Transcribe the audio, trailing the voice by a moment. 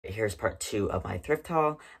Here's part 2 of my thrift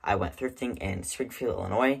haul. I went thrifting in Springfield,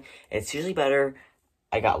 Illinois. It's usually better.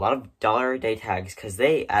 I got a lot of dollar-a-day tags because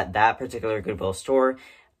they, at that particular Goodwill store,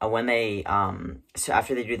 when they, so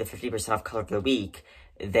after they do the 50% off color of the week,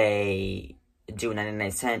 they do a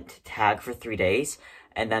 99-cent tag for 3 days,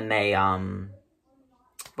 and then they,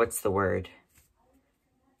 what's the word?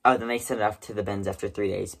 Oh, then they send it off to the bins after 3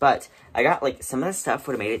 days. But I got, like, some of the stuff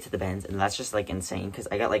would have made it to the bins, and that's just, like, insane, because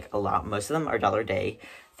I got, like, a lot. Most of them are dollar-a-day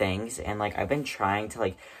things, and, like, I've been trying to,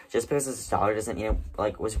 like, just because this dollar doesn't, you know,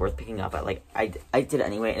 like, was worth picking up, but, like, I did it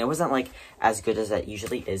anyway, and it wasn't, like, as good as it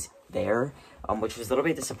usually is there, which was a little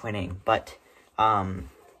bit disappointing, but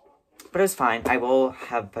it was fine. I will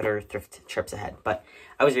have better thrift trips ahead, but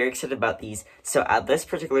I was very excited about these. So at this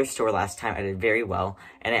particular store last time, I did very well,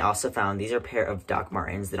 and I also found these are a pair of Doc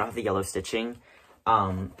Martens. They don't have the yellow stitching,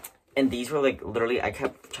 and these were, like, literally, I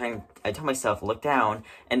told myself, look down,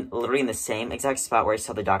 and literally in the same exact spot where I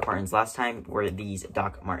saw the Doc Martens last time were these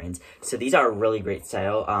Doc Martens. So these are a really great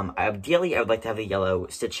style. Ideally, I would like to have the yellow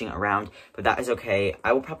stitching around, but that is okay.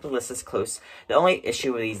 I will probably list this close. The only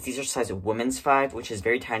issue with these are size women's 5, which is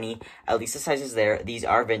very tiny. At least the size is there. These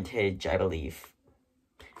are vintage, I believe.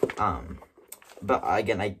 But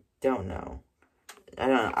again, I don't know. I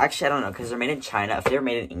don't know. Actually, I don't know, because they're made in China. If they were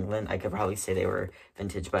made in England, I could probably say they were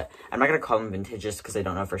vintage, but I'm not going to call them vintage just because I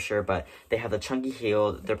don't know for sure, but they have the chunky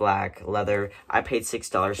heel, they're black, leather. I paid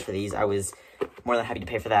 $6 for these. I was more than happy to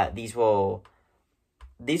pay for that. These will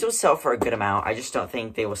sell for a good amount. I just don't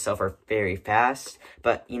think they will sell for very fast,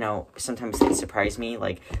 but, you know, sometimes they surprise me.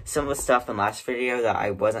 Like, some of the stuff in last video that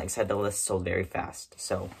I wasn't excited to list sold very fast,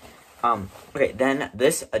 so, okay, then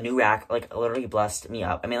a new rack, like, literally blessed me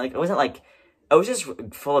up. I mean, like, it was just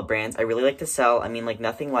full of brands I really like to sell. I mean, like,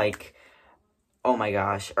 nothing like, oh my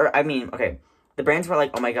gosh. Or, I mean, okay, the brands were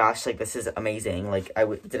like, oh my gosh, like, this is amazing. Like, I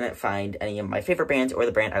didn't find any of my favorite brands or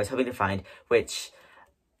the brand I was hoping to find, which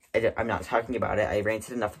I'm not talking about it. I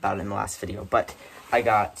ranted enough about it in the last video. But I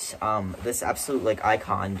got this absolute, like,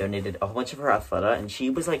 icon donated a whole bunch of her Athleta, and she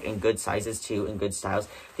was, like, in good sizes, too, in good styles.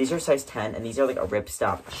 These are size 10, and these are, like, a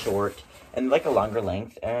ripstop short, and, like, a longer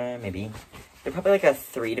length, maybe. They're probably like a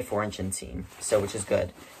 3 to 4 inch inseam, so which is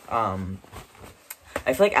good. I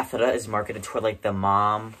feel like Athleta is marketed toward like the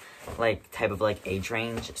mom, like type of like age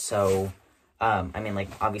range. So, I mean, like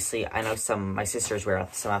obviously, I know my sisters wear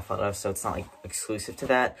some Athleta, so it's not like exclusive to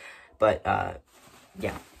that. But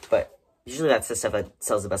yeah. But usually that's the stuff that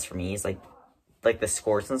sells the best for me. Is like the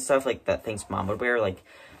skirts and stuff like that things mom would wear. Like,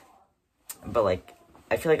 but like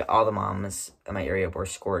I feel like all the moms in my area wear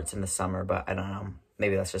skirts in the summer, but I don't know.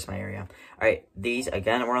 Maybe that's just my area. Alright, these,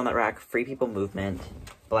 again, were on that rack. Free People Movement,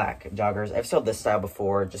 black joggers. I've sold this style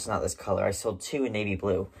before, just not this color. I sold 2 in navy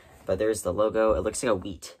blue. But there's the logo. It looks like a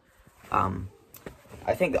wheat.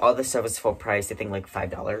 I think all this stuff is full price. I think like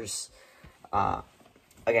 $5.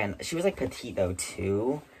 Again, she was like petite though,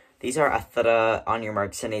 too. These are Athleta, On Your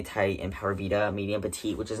Mark, Sunday Tight, and Power Vita, medium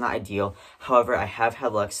petite, which is not ideal. However, I have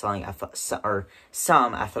had luck selling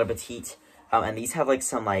some Athleta petite. And these have like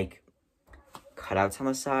some like cutouts on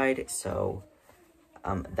the side, so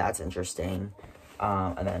that's interesting.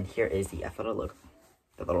 And then here is the Athleta logo,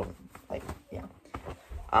 the little, like, yeah.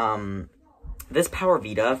 This Power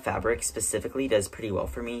Vita fabric specifically does pretty well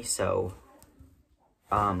for me, so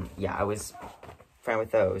yeah, I was fine with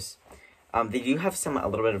those. They do have a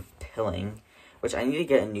little bit of pilling, which I need to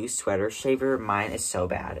get a new sweater shaver. Mine is so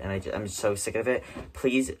bad, and I'm so sick of it.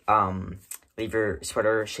 Please leave your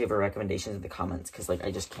sweater shaver recommendations in the comments, because like I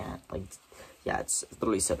just can't, like, yeah, it's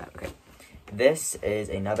literally so bad. Okay, this is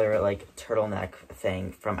another, like, turtleneck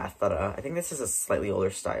thing from Athleta. I think this is a slightly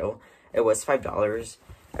older style. It was $5.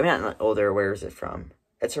 I mean, not older. Where is it from?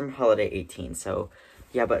 It's from Holiday 18. So,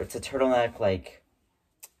 yeah, but it's a turtleneck, like,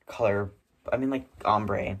 color. I mean, like,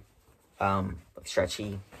 ombre. Like,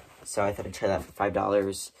 stretchy. So I thought I'd try that for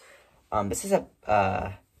 $5. This is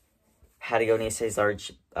a Patagonia size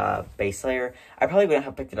large base layer. I probably wouldn't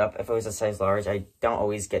have picked it up if it was a size large. I don't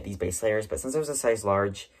always get these base layers, but since it was a size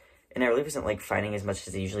large, and I really wasn't like finding as much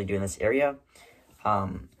as I usually do in this area,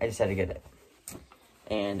 I decided to get it.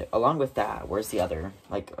 And along with that, where's the other?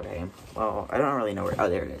 Like, okay, well, I don't really know where. Oh,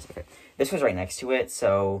 there it is. Okay, this was right next to it.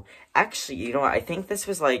 So actually, you know what? I think this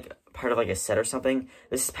was like part of like a set or something.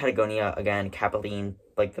 This is Patagonia again, Capeline,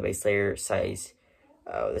 like the base layer size.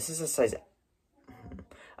 Oh, this is a size.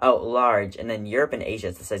 Oh, large, and then Europe and Asia,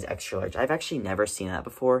 it's the size extra large. I've actually never seen that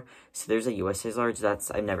before. So there's a US size large.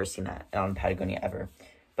 I've never seen that on Patagonia ever.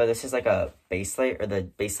 But this is like a base layer, or the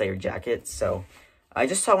base layer jacket. So I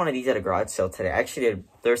just saw one of these at a garage sale today. Actually,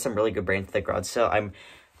 there's some really good brands at the garage sale. I'm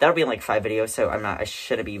that'll be in like 5 videos, so I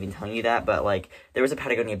shouldn't be even telling you that, but like, there was a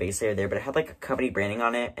Patagonia base layer there, but it had like a company branding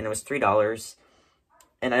on it, and it was $3,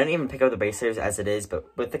 and I didn't even pick up the base layers as it is, but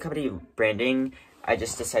with the company branding, I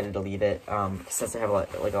just decided to leave it, since I have a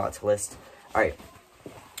lot to list. Alright,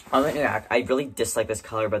 on the new rack, I really dislike this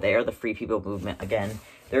color, but they are the Free People movement again.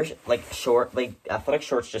 They're like athletic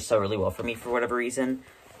shorts just sell really well for me for whatever reason.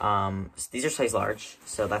 These are size large,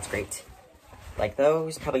 so that's great. Like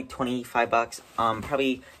those, probably 25 bucks.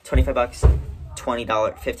 Probably 25 bucks,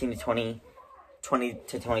 $20, 15 to 20, 20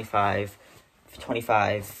 to 25,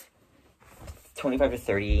 25 to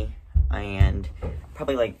 30, and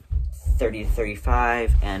probably like 30 to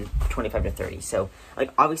 35 and 25 to 30. So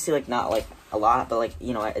like obviously like not like a lot, but like,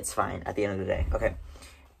 you know what, it's fine at the end of the day. Okay,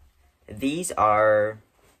 these are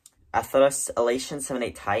Athletic Elation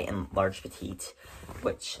 7/8 tight and large petite,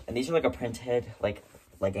 and these are like a printed like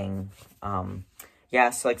legging.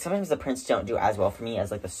 Yeah, so like sometimes the prints don't do as well for me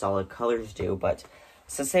as like the solid colors do, but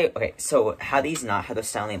so had these not had the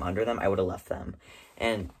style name under them, I would have left them.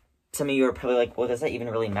 And some of you are probably like, well, does that even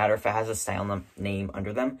really matter if it has a style name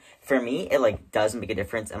under them? For me, it like does make a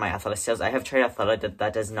difference in my Athleta sales. I have tried Athleta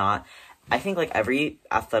that does not. I think like every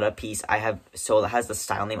Athleta piece I have sold that has the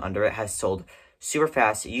style name under it has sold super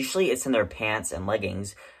fast. Usually it's in their pants and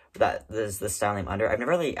leggings that there's the style name under. I've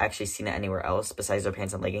never really actually seen it anywhere else besides their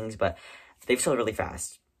pants and leggings, but they've sold really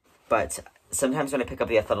fast. But sometimes when I pick up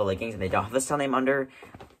the Athleta leggings and they don't have the style name under,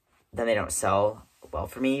 then they don't sell well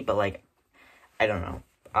for me. But like, I don't know.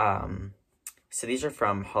 So these are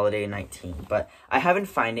from Holiday 19, but I have been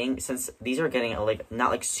finding, since these are getting like not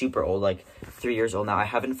like super old, like 3 years old now, I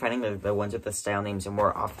have been finding the ones with the style names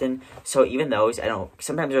more often. So even those,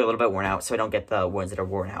 sometimes they're a little bit worn out, so I don't get the ones that are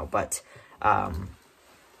worn out, but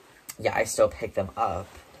yeah, I still pick them up.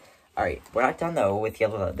 Alright, we're not done though with the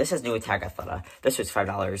other. This is new Attack Athleta. This was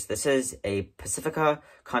 $5. This is a Pacifica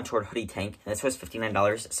contoured hoodie tank, and this was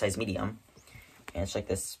 $59, size medium. And it's like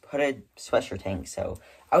this hooded sweatshirt tank, so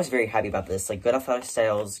I was very happy about this. Like, good athletic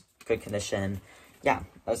styles, good condition. Yeah,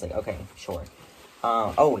 I was like, okay, sure.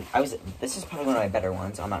 This is probably one of my better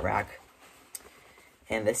ones on that rack.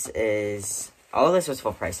 And all of this was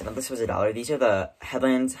full price, and this was $1. These are the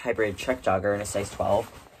Headlands Hybrid Trek Jogger in a size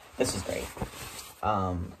 12. This is great.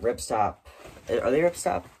 Ripstop. Are they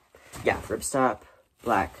Ripstop? Yeah, Ripstop,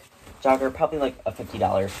 black jogger, probably like a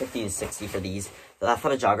 $50, 50 to 60 for these. The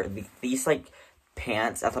Athleta jogger, these like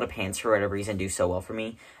Athleta pants for whatever reason do so well for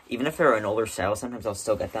me. Even if they're an older style, sometimes I'll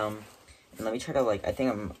still get them. And let me try to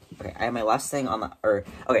I have my last thing on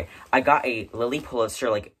I got a Lily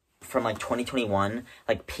Pulitzer from 2021,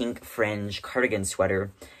 pink fringe cardigan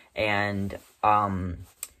sweater. And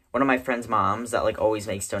one of my friend's moms that always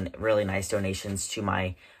makes really nice donations to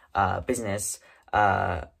my business,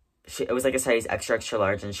 it was a size extra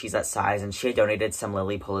large, and she's that size, and she had donated some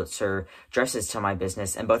Lily Pulitzer dresses to my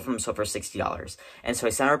business, and both of them sold for $60. And so I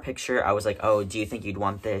sent her a picture. I was like, oh, do you think you'd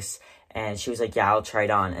want this? And she was like, yeah, I'll try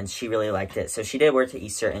it on. And she really liked it. So she did wear it to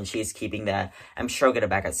Easter, and she's keeping that. I'm sure I'll get it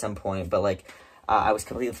back at some point, but I was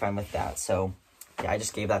completely fine with that. So yeah, I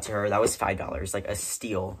just gave that to her. That was $5, a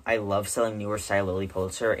steal. I love selling newer style Lily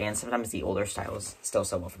Pulitzer, and sometimes the older styles still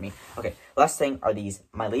sell well for me. Okay, last thing are these.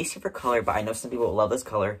 My least favorite color, but I know some people will love this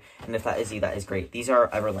color, and if that is you, that is great. These are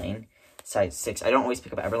Everlane, size 6. I don't always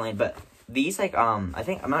pick up Everlane, but these, I'm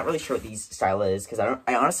not really sure what these style is, because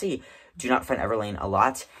I honestly do not find Everlane a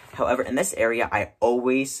lot. However, in this area, I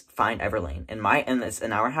always find Everlane. And it's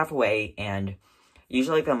an hour and a half away, and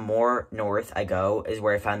usually the more north I go is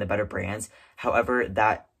where I find the better brands. However,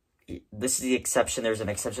 this is the exception. There's an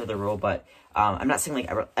exception to the rule, but I'm not saying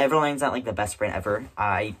Everlane's not the best brand ever.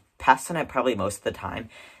 I passed on it probably most of the time,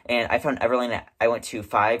 and I found Everlane I went to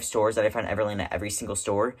 5 stores that I found Everlane at every single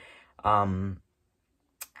store. But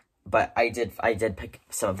I did pick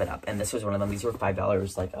some of it up, and this was one of them. These were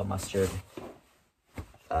 $5, a mustard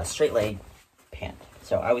straight leg pant.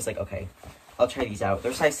 So I was like, okay, I'll try these out.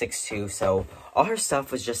 They're size 6 too, so all her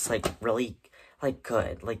stuff was just really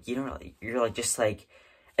good. You're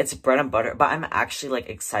it's bread and butter, but I'm actually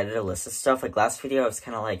excited to list this stuff. Last video I was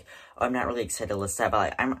kind of oh, I'm not really excited to list that,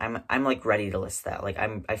 but I'm ready to list that.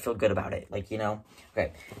 I feel good about it,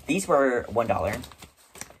 Okay, these were $1.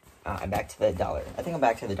 I'm back to the dollar. I think I'm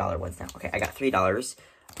back to the dollar ones now. Okay, I got $3.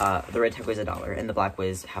 The red tag was $1, and the black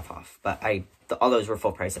was half off. But all those were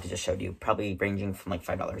full price that I just showed you, probably ranging from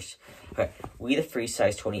 $5. Okay, We the Free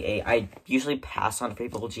size 28. I usually pass on Free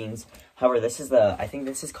Bubble jeans. However, I think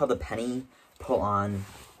this is called the Penny Pull On.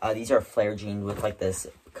 These are flare jeans with this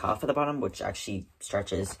cuff at the bottom, which actually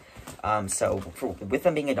stretches. So with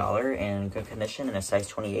them being $1 and good condition and a size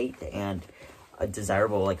 28, and a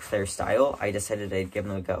desirable, like, flare style, I decided I'd give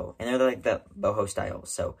them a go. And they're, like, the boho style.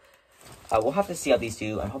 So, we'll have to see how these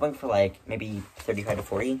do. I'm hoping for, like, maybe 35 to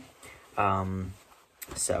 40.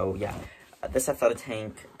 So, yeah. This athletic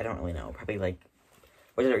tank, I don't really know. Probably, like,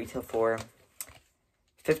 what did it retail for?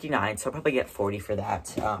 59, so I'll probably get 40 for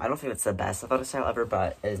that. I don't think it's the best athletic style ever,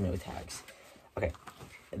 but it is no tags. Okay.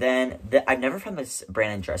 Then, I've never found this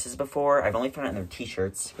brand in dresses before. I've only found it in their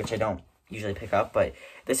t-shirts, which I don't usually pick up, but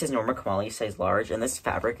this is Norma Kamali, size large, and this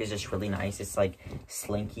fabric is just really nice. It's, like,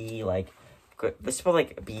 slinky, like, good. This will,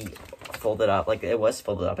 like, be folded up. Like, it was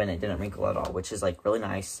folded up, and it didn't wrinkle at all, which is, like, really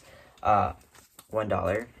nice.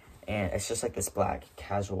 $1, and it's just, like, this black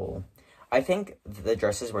casual. I think the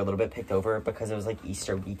dresses were a little bit picked over because it was, like,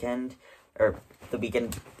 Easter weekend, or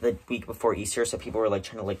the week before Easter, so people were, like,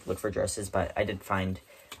 trying to, like, look for dresses, but I did find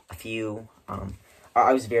a few.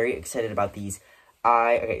 I was very excited about these.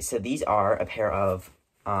 Okay, so these are a pair of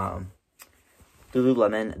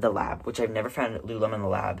Lululemon The Lab, which I've never found Lululemon The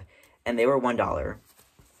Lab, and they were $1.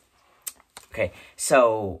 Okay,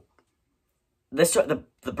 so the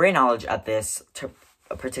brand knowledge at this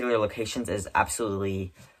particular locations is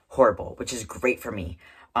absolutely horrible, which is great for me.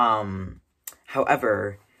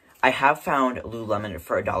 However, I have found Lululemon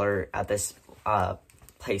for $1 at this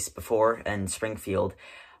place before in Springfield.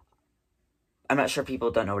 I'm not sure if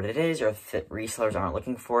people don't know what it is, or if resellers aren't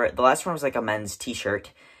looking for it. The last one was, like, a men's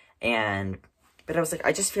t-shirt, but I was like,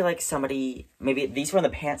 I just feel like somebody, maybe these were in the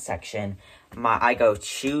pants section. I go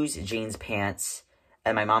shoes, jeans, pants,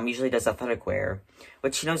 and my mom usually does athletic wear,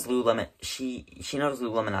 which she knows Lululemon, she knows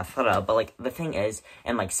Lululemon Athletic, but, like, the thing is,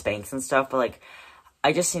 and, like, Spanx and stuff, but, like,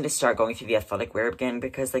 I just need to start going through the athletic wear again,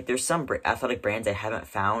 because, like, there's some athletic brands I haven't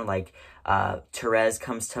found, like, Therese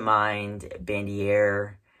comes to mind,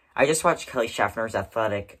 Bandier. I just watched Kelly Schaffner's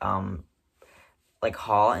athletic, like,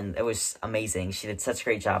 haul, and it was amazing. She did such a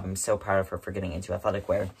great job. I'm so proud of her for getting into athletic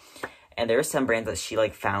wear. And there are some brands that she,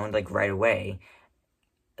 like, found, like, right away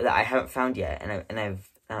that I haven't found yet,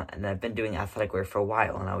 and I've been doing athletic wear for a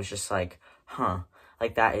while, and I was just like, huh,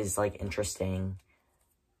 like, that is, like, interesting.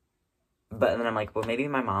 But then I'm like, well, maybe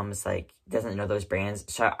my mom's, like, doesn't know those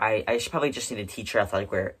brands, so I should probably just need to teach her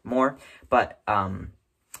athletic wear more, but,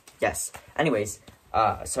 yes. Anyways,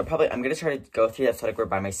 so I'm gonna try to go through the athletic wear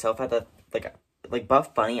by myself at the, like,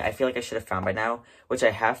 Buff Bunny, I feel like I should have found by now, which I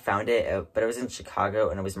have found it, but it was in Chicago,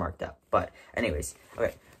 and it was marked up. But, anyways,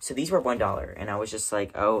 okay, so these were $1, and I was just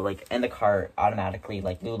like, oh, like, in the cart, automatically,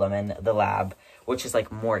 like, Lululemon, The Lab, which is,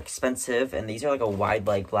 like, more expensive, and these are, like, a wide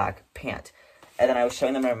leg black pant. And then I was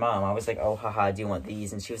showing them to my mom. I was like, oh, haha, do you want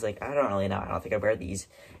these? And she was like, I don't really know. I don't think I'd wear these.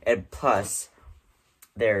 And plus,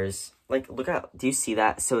 there's, like, look at, do you see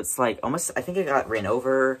that? So it's, like, almost, I think it got ran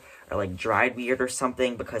over or, like, dried weird or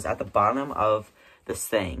something, because at the bottom of this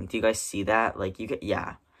thing, do you guys see that? Like, you get,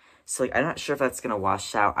 yeah. So, like, I'm not sure if that's going to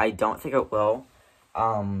wash out. I don't think it will.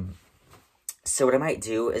 So what I might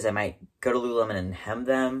do is I might go to Lululemon and hem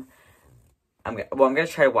them. I'm going to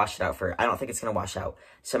try to wash it out for, I don't think it's going to wash out.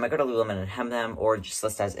 So I might go to Lululemon and hem them, or just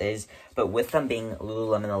list as is. But with them being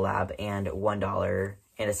Lululemon The Lab and $1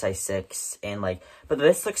 and a size 6, and, like, but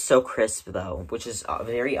this looks so crisp, though, which is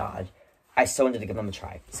very odd. I still wanted to give them a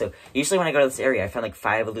try. So usually when I go to this area, I find, like,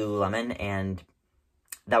 5 Lululemon, and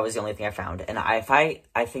that was the only thing I found. And I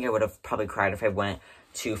think I would have probably cried if I went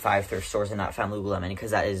to 5 thrift stores and not found Lululemon,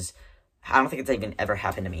 because that is, I don't think it's even ever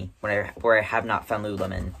happened to me where I have not found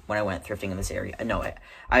Lululemon when I went thrifting in this area. No, it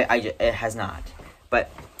has not,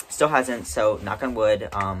 but still hasn't. So knock on wood.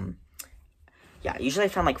 Yeah, usually I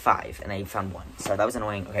found like 5 and I found 1, so that was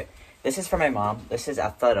annoying. Okay, this is for my mom. This is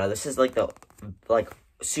Athleta. This is like the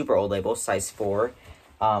super old label, size 4.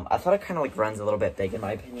 Athleta kind of like runs a little bit big in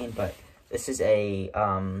my opinion, but this is a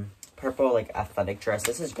purple like athletic dress.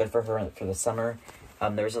 This is good for her for the summer.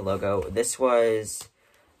 There's a logo. This was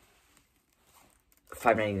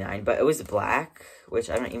 $5.99, but it was black, which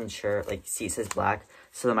I'm not even sure. Like, see, it says black,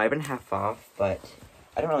 so that might have been half off, but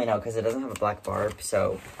I don't really know because it doesn't have a black barb.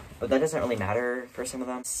 So, but that doesn't really matter for some of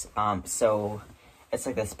them. So it's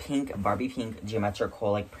like this pink, Barbie pink,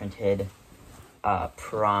 geometrical, like printed,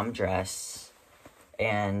 prom dress,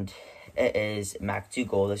 and it is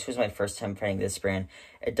MacDougall. This was my first time finding this brand.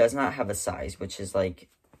 It does not have a size, which is like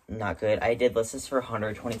not good. I did list this for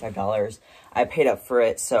 $125. I paid up for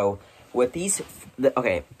it. So with these,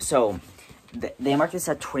 okay, so they marked this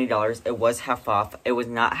at $20. It was half off. It was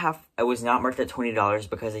not marked at $20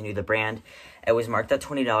 because I knew the brand. It was marked at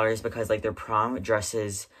 $20 because like their prom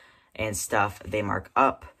dresses and stuff, they mark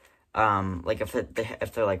up. Like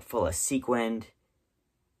if they're like full of sequined,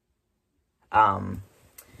 and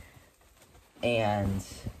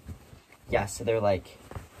yeah, so they're like,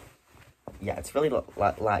 yeah, it's really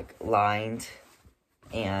like lined.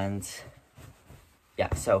 And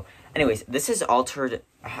yeah, so anyways, this is altered.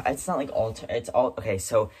 It's not like altered. It's all okay.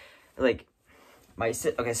 So like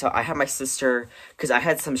okay, so I have my sister, because I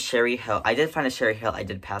had some Sherry Hill. I did find a Sherry Hill. I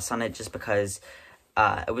did pass on it just because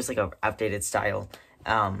it was like a outdated style.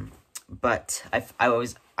 But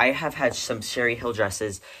I have had some Sherry Hill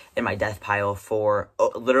dresses in my death pile for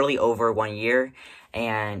literally over 1 year.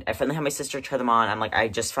 And I finally had my sister try them on. I'm like, I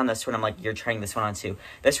just found this one. I'm like, you're trying this one on too.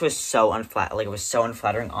 This was so it was so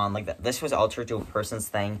unflattering on. Like, this was altered to a person's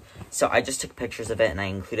thing. So I just took pictures of it and I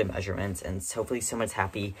included measurements. And hopefully someone's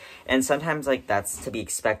happy. And sometimes, like, that's to be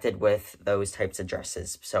expected with those types of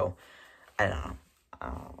dresses. So, I don't know.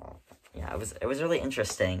 Yeah, it was really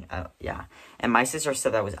interesting. Yeah. And my sister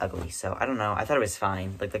said that was ugly. So, I don't know. I thought it was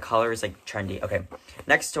fine. Like, the color is, like, trendy. Okay.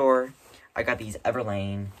 Next door, I got these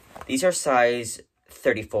Everlane. These are size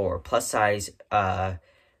 34, plus size,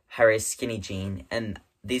 high-rise skinny jean, and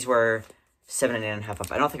these were $7.5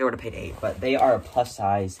 off. I don't think I would have paid $8, but they are a plus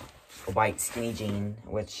size white skinny jean,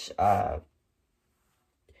 which, I'm,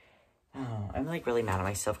 like, really mad at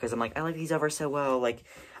myself, because I'm like, I like these ever so well, like,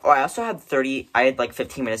 I also had like,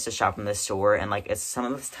 15 minutes to shop in this store, and, like, it's some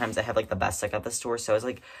of the times I have, like, the best luck at the store, so I was,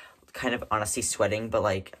 like, kind of honestly sweating, but,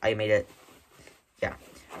 like, I made it, yeah,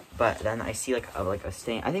 but then I see, like, a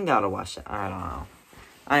stain. I think I ought to wash it. I don't know.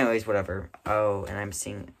 Anyways, whatever. Oh, and I'm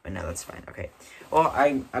seeing... No, that's fine. Okay. Well,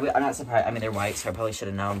 I'm not surprised. I mean, they're white, so I probably should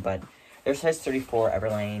have known, but they're size 34,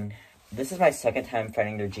 Everlane. This is my second time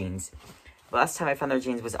finding their jeans. The last time I found their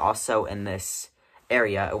jeans was also in this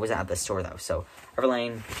area. It wasn't at the store, though. So,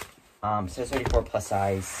 Everlane, size 34 plus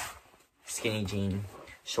size, skinny jean,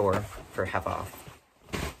 sure, for half off.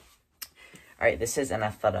 Alright, this is an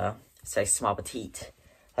Athleta, size small petite,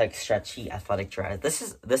 like, stretchy athletic dress.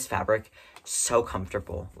 This fabric... so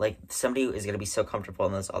comfortable. Like, somebody is going to be so comfortable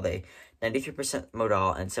in this all day. 93%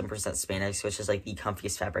 modal and 7% spandex, which is, like, the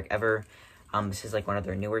comfiest fabric ever. This is, like, one of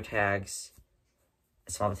their newer tags.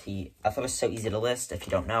 Small petite. I thought it was so easy to list. If you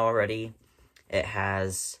don't know already, it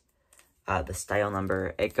has the style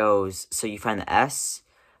number. It goes, so you find the S,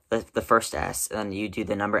 the first S, and then you do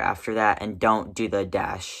the number after that, and don't do the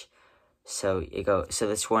dash. So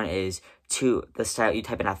this one is the style, you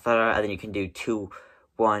type in Athleta, and then you can do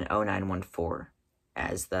 210914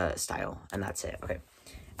 as the style, and that's it. Okay,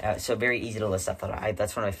 so very easy to list Athleta.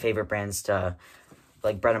 That's one of my favorite brands to,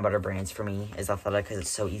 like, bread and butter brands for me is Athleta, because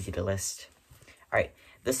it's so easy to list. All right,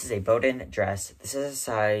 this is a Bowden dress. This is a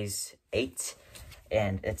size 8,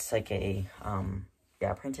 and it's like a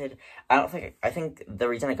printed. I think the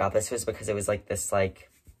reason I got this was because it was like this,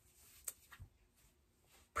 like,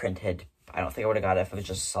 printed. I don't think I would have got it if it was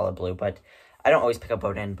just solid blue, but I don't always pick up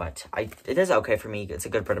Bowden, but it is okay for me. It's a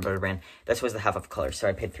good bread and butter brand. This was the half of color, so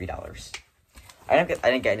I paid $3. I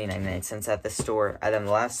didn't get any 99 cents at this store. And then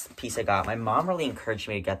the last piece I got, my mom really encouraged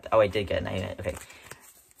me to get. I did get 99. Okay,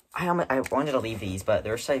 I wanted to leave these, but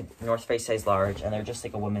they're size North Face size large, and they're just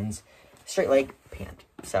like a women's straight leg pant.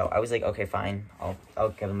 So I was like, okay, fine, I'll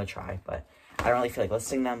give them a try. But I don't really feel like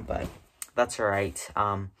listing them, but that's all right.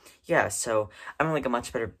 Yeah, so I'm in, like, a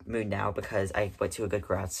much better mood now because I went to a good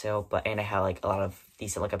garage sale, and I had, like, a lot of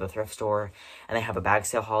decent look at the thrift store, and they have a bag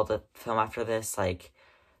sale haul to film after this, like,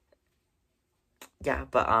 yeah,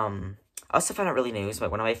 but, I also found out really news,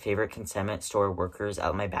 like, one of my favorite consignment store workers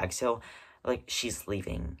at my bag sale, like, she's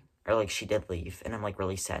leaving, or, like, she did leave, and I'm, like,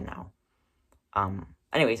 really sad now.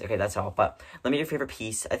 Anyways, okay, that's all, but let me do your favorite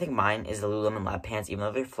piece. I think mine is the Lululemon lab pants, even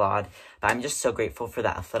though they're flawed, but I'm just so grateful for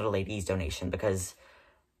that Athleta Ladies donation, because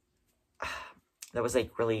that was,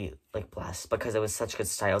 like, really, like, blessed, because it was such good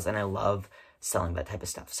styles, and I love selling that type of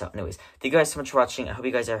stuff. So, anyways, thank you guys so much for watching. I hope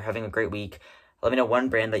you guys are having a great week. Let me know one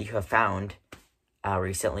brand that you have found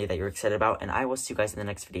recently that you're excited about, and I will see you guys in the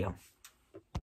next video.